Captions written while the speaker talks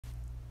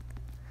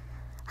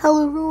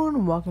Hello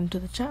everyone, welcome to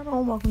the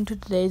channel, welcome to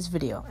today's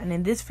video. And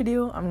in this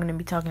video, I'm going to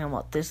be talking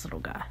about this little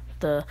guy,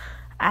 the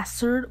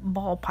Acer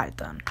ball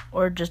python,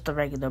 or just the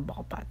regular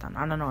ball python.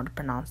 I don't know how to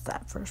pronounce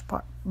that first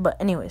part. But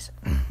anyways,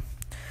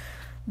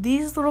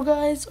 these little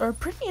guys are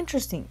pretty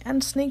interesting,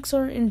 and snakes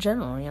are in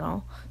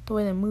general, the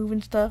way they move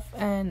and stuff,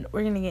 and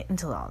we're going to get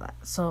into all that.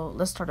 So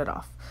let's start it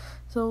off.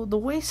 So the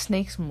way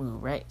snakes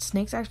move, right?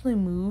 Snakes actually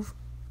move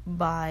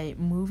by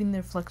moving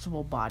their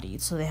flexible body.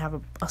 So they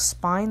have a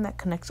spine that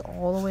connects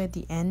all the way at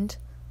the end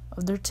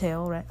of their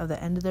tail, right, of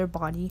the end of their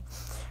body,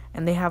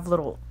 and they have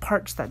little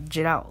parts that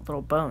jut out,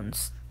 little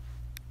bones,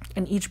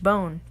 and each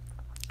bone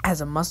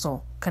has a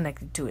muscle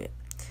connected to it.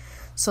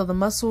 So the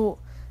muscle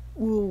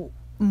will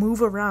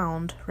move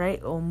around, right?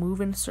 It will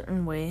move in a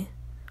certain way,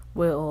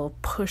 will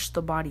push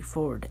the body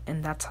forward,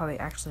 and that's how they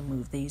actually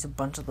move. They use a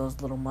bunch of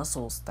those little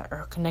muscles that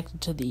are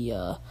connected to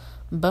the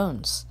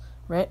bones,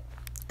 right?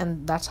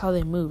 And that's how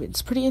they move.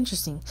 It's pretty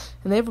interesting.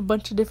 And they have a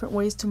bunch of different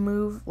ways to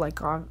move. Like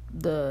on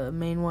the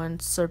main one,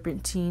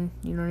 serpentine,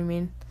 you know what I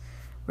mean?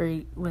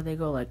 Where they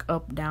go like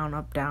up, down,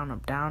 up, down,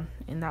 up, down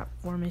in that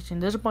formation.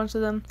 There's a bunch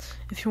of them.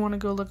 If you want to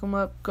go look them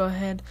up, go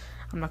ahead.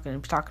 I'm not going to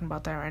be talking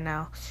about that right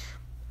now.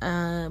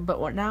 But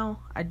what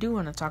now I do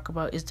want to talk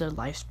about is their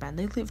lifespan.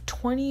 They live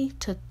 20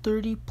 to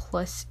 30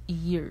 plus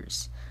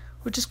years,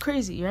 which is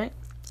crazy, right?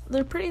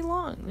 They're pretty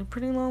long. They're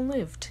pretty long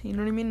lived. You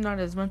know what I mean? Not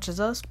as much as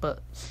us,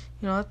 but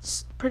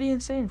it's pretty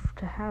insane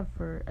to have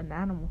for an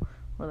animal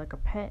or like a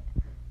pet,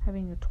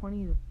 having a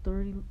 20 to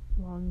 30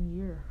 long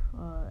year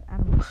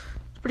animal.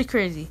 It's pretty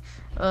crazy.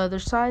 Their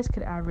size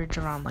could average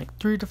around like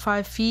 3 to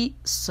 5 feet,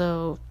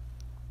 so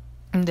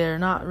they're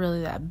not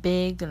really that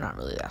big. They're not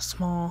really that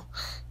small.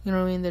 You know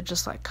what I mean? They're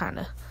just like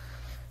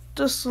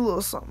just a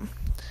little something.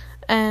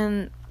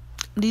 And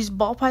these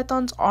ball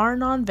pythons are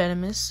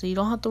non-venomous, so you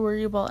don't have to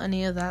worry about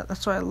any of that.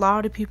 That's why a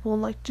lot of people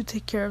like to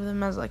take care of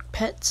them as like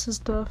pets and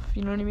stuff.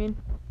 You know what I mean?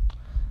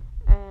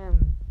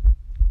 And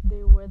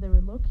where they were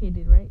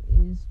located, right,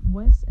 is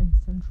West and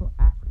Central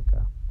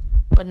Africa.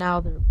 But now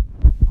they're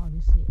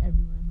obviously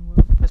everywhere in the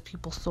world because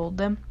people sold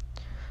them.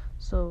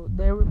 So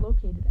they were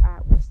located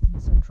at West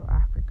and Central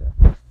Africa.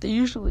 They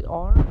usually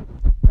are,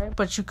 right?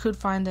 But you could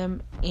find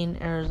them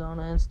in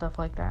Arizona and stuff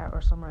like that,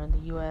 or somewhere in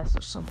the U.S.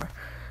 or somewhere.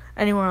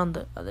 Anywhere on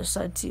the other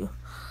side too,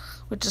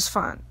 which is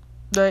fine,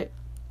 right?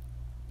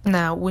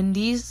 Now, when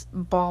these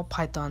ball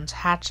pythons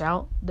hatch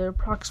out, they're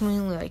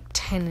approximately like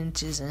 10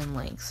 inches in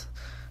length.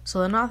 So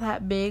they're not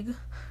that big,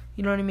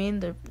 you know what I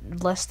mean? They're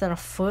less than a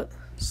foot,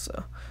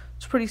 so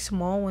it's pretty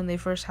small when they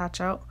first hatch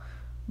out.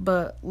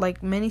 But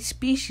like many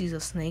species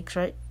of snakes,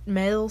 right,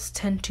 males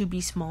tend to be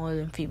smaller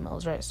than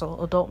females, right?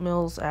 So adult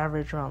males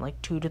average around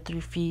like 2 to 3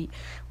 feet,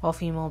 while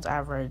females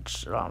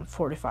average around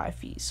 4 to 5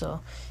 feet.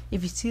 So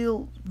if you see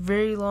a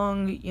very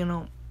long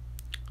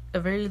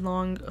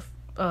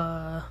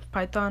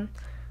python,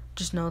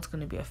 just know it's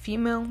going to be a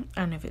female.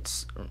 And if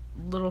it's a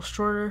little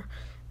shorter,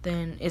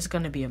 then it's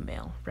going to be a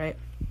male, right?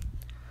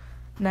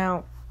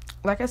 Now,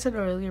 like I said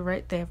earlier,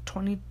 right, they have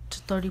 20 to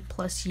 30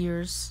 plus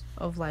years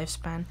of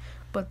lifespan.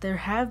 But there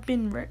have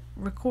been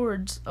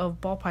records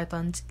of ball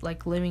pythons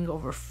like living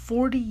over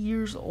 40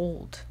 years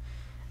old.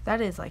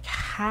 That is like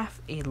half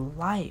a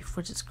life,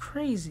 which is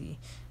crazy.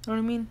 You know what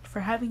I mean? For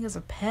having as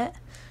a pet,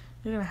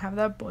 you're going to have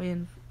that boy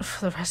in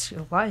for the rest of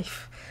your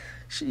life.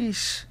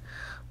 Sheesh.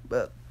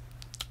 But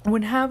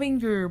when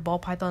having your ball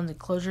pythons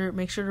enclosure,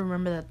 make sure to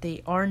remember that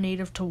they are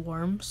native to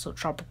warm, so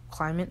tropical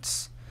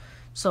climates.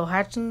 So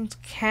hatchlings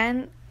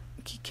can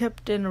be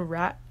kept in a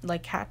rack,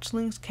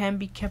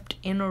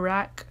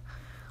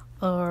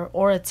 or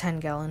a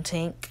 10-gallon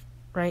tank,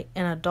 right?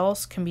 And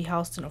adults can be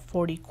housed in a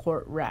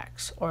 40-quart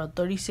racks, or a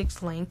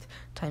 36 length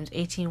times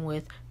 18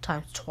 width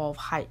times 12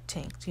 height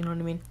tanks. You know what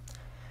I mean?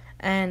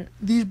 And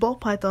these ball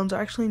pythons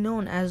are actually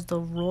known as the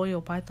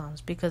royal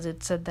pythons because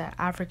it said that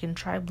African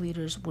tribe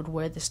leaders would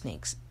wear the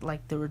snakes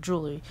like they were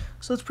jewelry.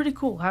 So it's pretty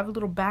cool. Have a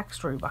little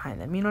backstory behind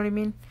them. You know what I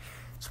mean?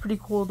 It's pretty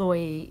cool the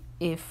way,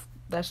 if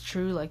that's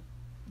true, like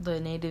the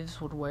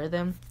natives would wear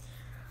them.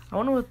 I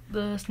wonder what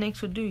the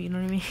snakes would do. You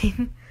know what I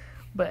mean?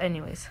 But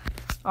anyways,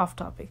 off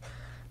topic.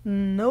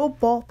 No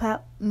ball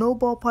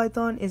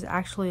python is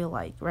actually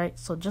alike, right?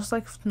 So just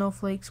like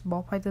snowflakes,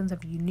 ball pythons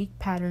have unique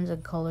patterns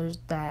and colors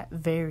that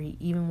vary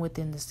even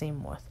within the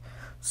same moth.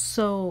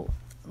 So,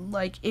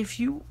 like,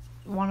 if you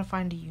want to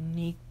find a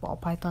unique ball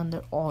python,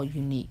 they're all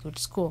unique, which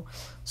is cool.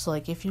 So,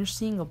 like, if you're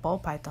seeing a ball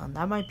python,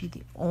 that might be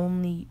the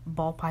only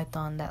ball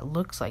python that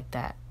looks like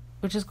that,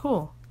 which is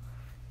cool.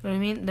 You know what I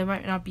mean? There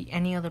might not be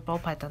any other ball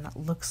python that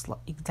looks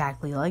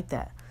exactly like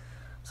that.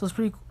 So it's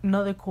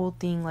another cool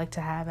thing like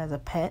to have as a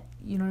pet,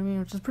 you know what I mean,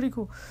 which is pretty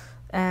cool.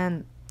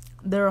 And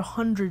there are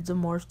hundreds of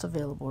morphs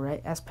available,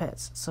 right, as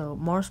pets. So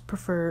morphs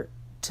prefer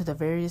to the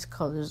various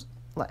colors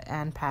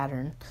and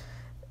pattern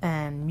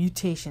and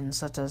mutations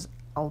such as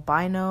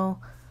albino,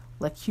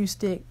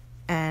 leucistic,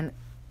 and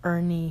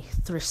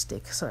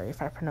ornithristic. Sorry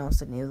if I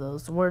pronounced any of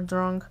those words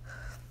wrong,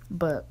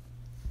 but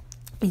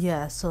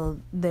yeah, so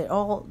they're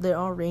all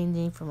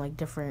ranging from like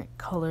different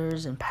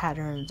colors and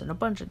patterns and a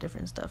bunch of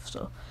different stuff.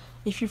 So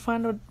if you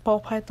find a ball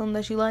python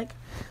that you like,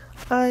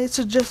 I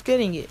suggest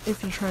getting it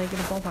if you're trying to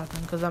get a ball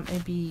python, because that may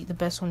be the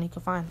best one you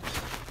can find.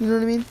 You know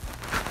what I mean?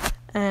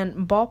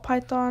 And ball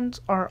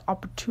pythons are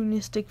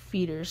opportunistic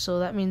feeders, so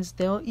that means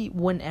they'll eat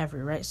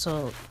whenever, right?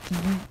 So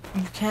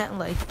you can't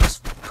like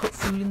just put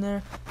food in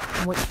there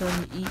and wait for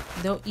them to eat.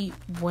 They'll eat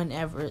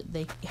whenever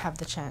they have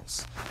the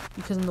chance,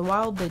 because in the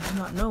wild they do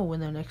not know when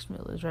their next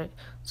meal is, right?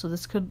 So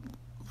this could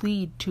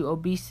lead to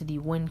obesity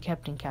when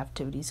kept in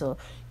captivity. So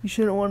you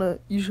shouldn't want to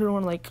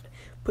like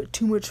put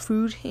too much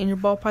food in your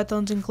ball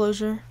python's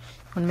enclosure.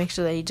 You want to make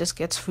sure that he just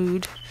gets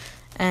food.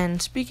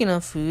 And speaking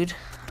of food,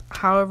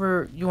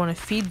 however you want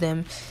to feed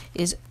them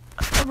is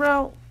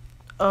around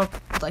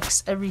like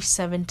every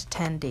 7 to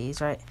 10 days,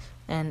 right?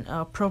 And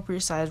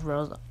appropriate size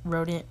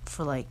rodent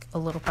for like a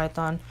little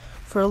python,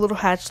 for a little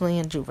hatchling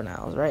and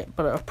juveniles, right?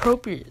 But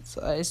appropriate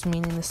size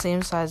meaning the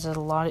same size as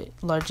the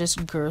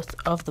largest girth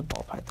of the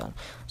ball python.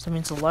 So it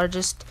means the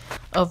largest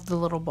of the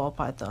little ball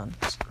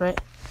pythons, right?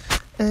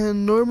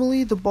 And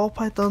normally the ball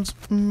python's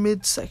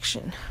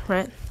midsection,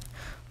 right?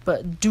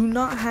 But do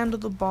not handle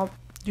the ball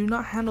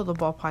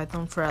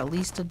python for at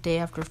least a day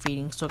after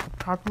feeding, so it can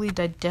properly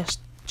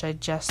digest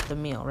the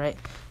meal, right?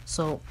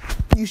 So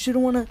you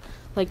shouldn't want to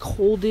like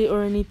hold it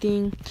or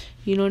anything,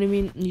 you know what I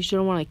mean? You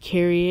shouldn't want to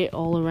carry it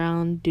all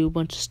around, do a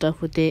bunch of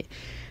stuff with it,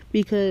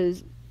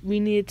 because you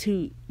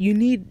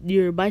need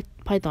your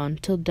python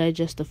to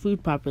digest the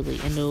food properly.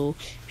 And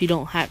if you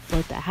don't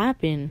let that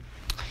happen,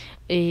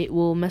 it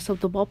will mess up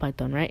the ball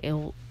python, right? It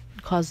will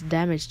cause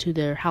damage to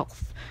their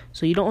health.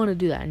 So you don't want to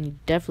do that, and you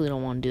definitely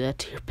don't want to do that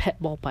to your pet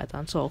ball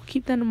python. So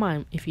keep that in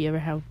mind if you ever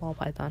have a ball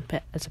python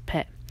as a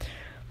pet.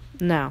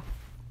 Now,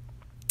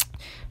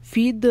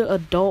 feed the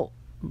adult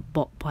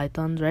ball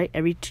pythons, right,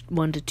 every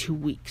 1 to 2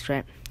 weeks,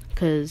 right?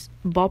 Because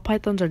ball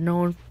pythons are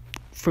known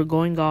for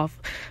going off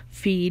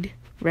feed,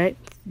 right,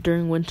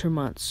 during winter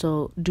months.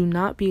 So do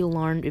not be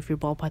alarmed if your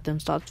ball python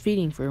stops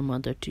feeding for a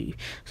month or two.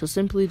 So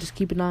simply just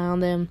keep an eye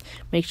on them,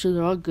 make sure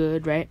they're all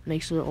good, right?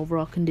 Make sure their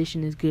overall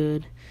condition is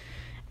good.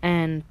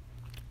 And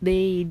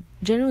they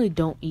generally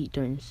don't eat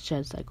during the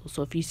shed cycle.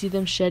 So if you see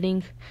them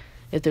shedding,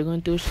 if they're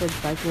going through a shed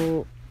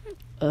cycle,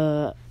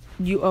 I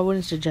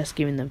wouldn't suggest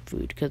giving them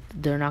food, because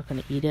they're not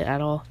going to eat it at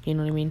all. You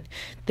know what I mean?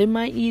 They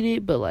might eat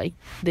it, but like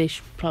they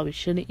probably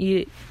shouldn't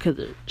eat it because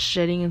they're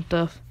shedding and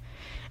stuff.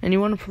 And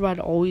you want to provide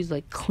always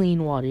like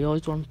clean water. You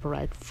always want to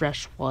provide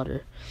fresh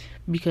water,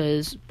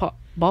 because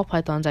ball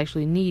pythons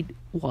actually need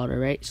water,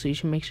 right? So you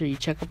should make sure you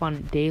check up on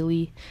it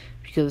daily,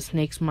 because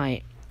snakes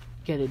might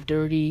get it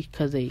dirty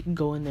because they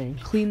go in there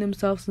and clean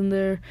themselves in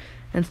there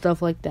and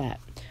stuff like that.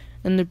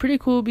 And they're pretty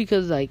cool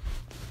because like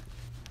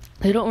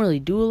they don't really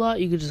do a lot.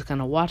 You could just kind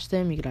of watch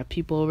them. You could have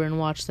people over and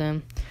watch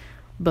them.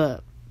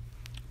 But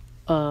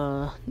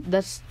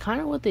that's kind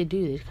of what they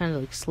do. They kind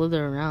of like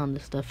slither around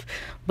and stuff.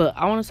 But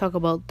I want to talk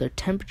about their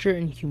temperature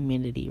and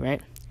humidity,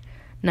 right?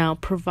 Now,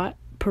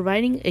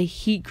 providing a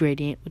heat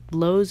gradient with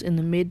lows in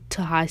the mid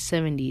to high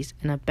 70s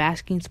and a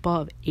basking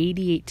spot of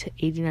 88 to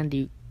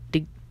 89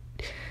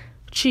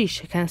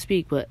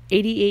 but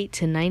 88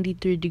 to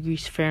 93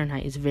 degrees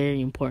Fahrenheit is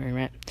very important,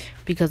 right?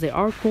 Because they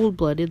are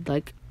cold-blooded,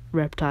 like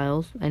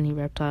any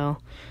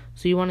reptile.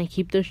 So you want to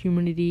keep their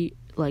humidity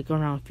like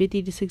around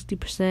 50 to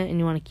 60%, and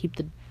you want to keep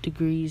the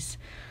degrees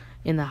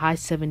in the high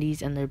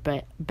 70s and their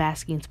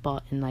basking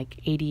spot in like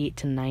 88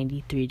 to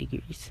 93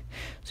 degrees.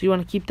 So you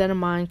want to keep that in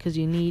mind, because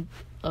you need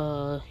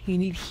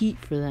heat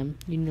for them.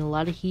 You need a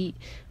lot of heat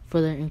for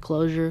their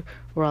enclosure,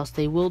 or else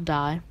they will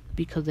die,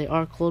 because they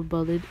are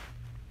cold-blooded,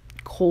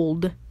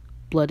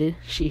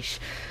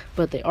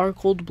 but they are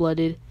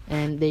cold-blooded,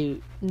 and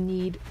they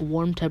need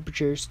warm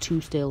temperatures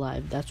to stay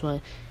alive. That's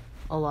why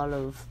a lot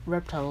of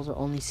reptiles are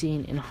only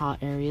seen in hot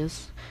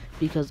areas,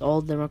 because all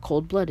of them are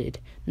cold-blooded.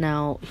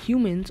 Now,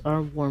 humans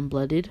are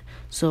warm-blooded,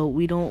 so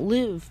we don't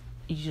live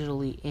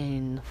usually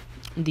in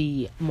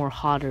the more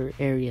hotter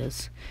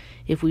areas.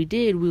 If we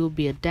did, we would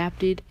be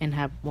adapted and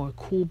have more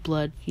cool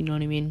blood, you know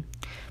what I mean?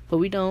 But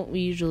we don't. We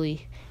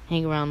usually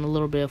hang around a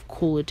little bit of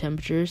cooler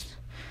temperatures.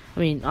 I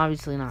mean,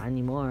 obviously not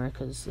anymore,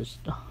 because there's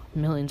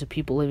millions of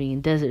people living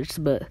in deserts,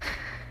 but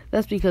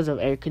that's because of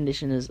air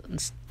conditioners and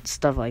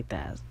stuff like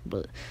that.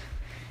 But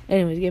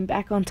anyways, getting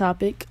back on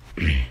topic,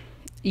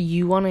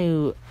 you want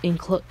to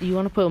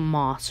put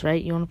moss,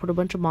 right? You want to put a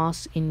bunch of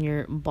moss in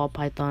your ball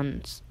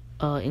python's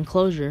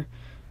enclosure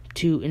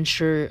to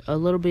ensure a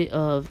little bit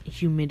of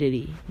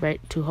humidity,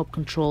 right? To help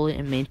control it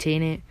and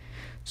maintain it.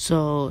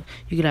 So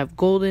you could have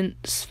golden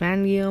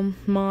sphagnum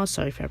moss,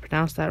 sorry if I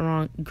pronounced that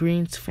wrong,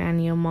 green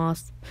sphagnum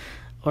moss,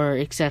 or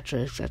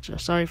etc.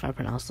 Sorry if I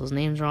pronounced those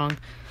names wrong,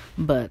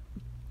 but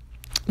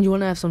you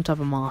want to have some type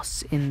of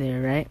moss in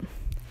there, right?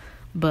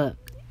 But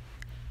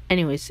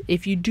anyways,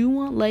 if you do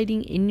want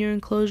lighting in your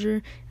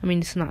enclosure, I mean,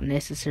 it's not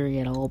necessary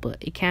at all, but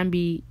it can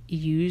be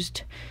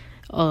used.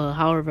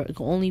 However, it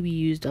can only be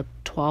used up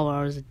 12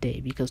 hours a day,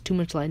 because too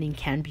much lighting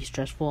can be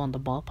stressful on the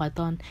ball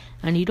python,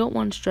 and you don't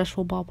want a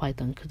stressful ball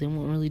python, because they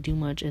won't really do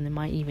much, and it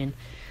might even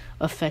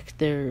affect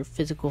their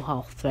physical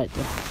health, right,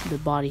 the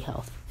body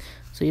health.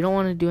 So you don't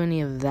want to do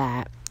any of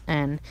that.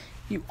 And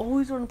you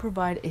always want to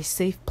provide a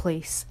safe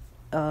place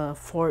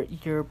for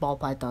your ball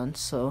python.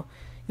 So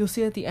you'll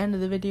see at the end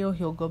of the video,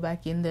 he'll go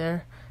back in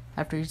there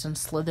after he's done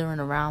slithering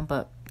around,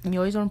 but you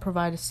always want to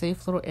provide a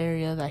safe little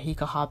area that he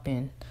could hop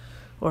in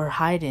or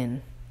hide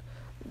in,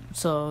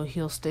 so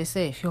he'll stay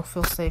safe. He'll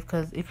feel safe,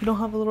 because if you don't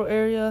have a little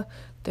area,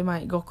 they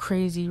might go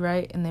crazy,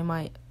 right? And they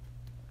might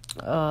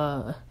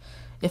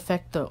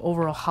affect the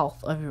overall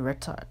health of your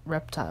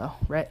reptile,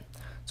 right?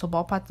 So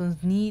ball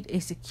pythons need a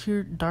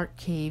secure dark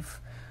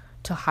cave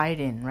to hide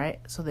in, right?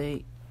 So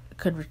they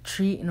could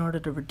retreat in order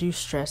to reduce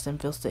stress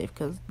and feel safe,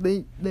 because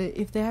they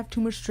if they have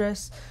too much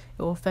stress,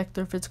 it will affect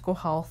their physical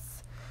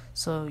health.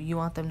 So you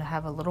want them to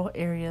have a little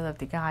area that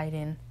they can hide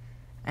in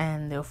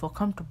and they'll feel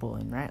comfortable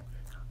in, right?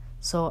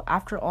 So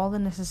after all the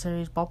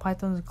necessaries, ball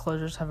pythons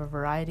enclosures have a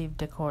variety of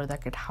decor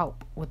that could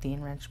help with the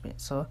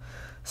enrichment. So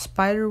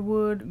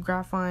spiderwood,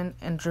 graphite,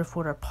 and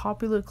driftwood are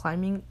popular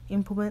climbing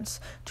implements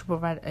to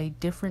provide a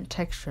different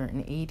texture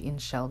and aid in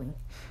shelling.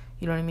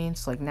 You know what I mean?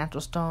 It's like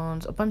natural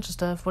stones, a bunch of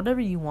stuff, whatever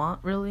you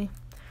want, really.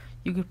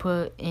 You could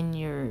put in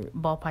your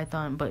ball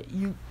python, but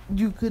you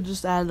could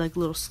just add like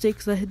little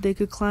sticks that they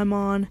could climb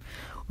on,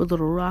 or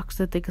little rocks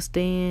that they could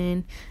stay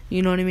in.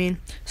 You know what I mean?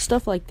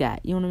 Stuff like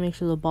that. You want to make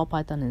sure the ball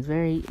python is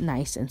very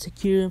nice and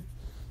secure,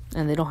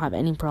 and they don't have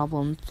any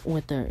problems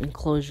with their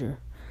enclosure.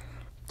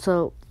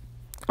 So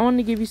I want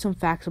to give you some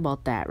facts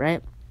about that,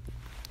 right?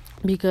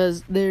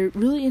 Because they're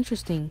really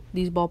interesting,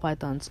 these ball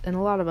pythons and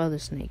a lot of other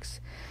snakes.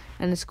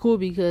 And it's cool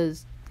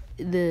because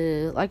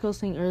like I was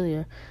saying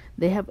earlier,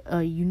 they have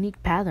a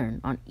unique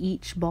pattern on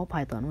each ball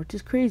python, which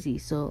is crazy.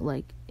 So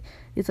like,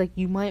 it's like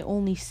you might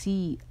only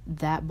see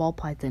that ball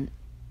python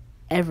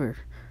ever,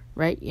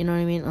 right? You know what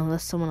I mean?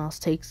 Unless someone else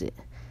takes it.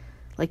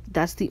 Like,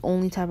 that's the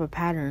only type of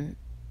pattern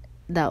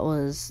that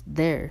was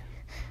there.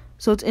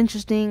 So it's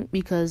interesting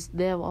because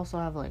they also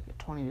have like a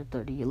 20 to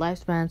 30 year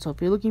lifespan. So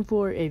if you're looking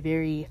for a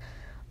very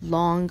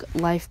long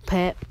life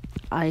pet,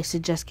 I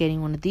suggest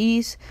getting one of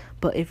these.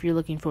 But if you're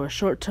looking for a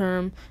short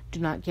term, do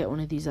not get one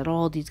of these at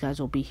all. These guys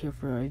will be here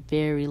for a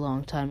very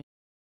long time.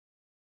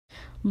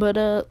 But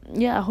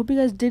yeah, I hope you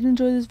guys did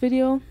enjoy this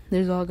video.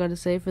 There's all I gotta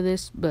say for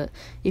this. But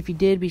if you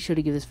did, be sure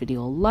to give this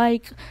video a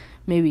like.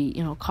 Maybe,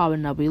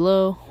 comment down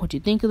below what you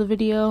think of the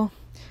video.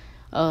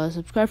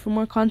 Subscribe for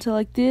more content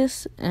like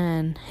this,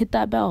 and hit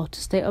that bell to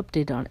stay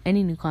updated on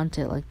any new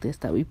content like this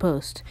that we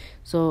post.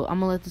 So I'm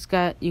gonna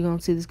let you're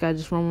gonna see this guy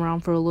just roam around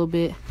for a little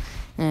bit,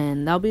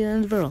 and that'll be the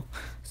end of the video.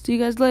 See you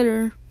guys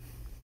later.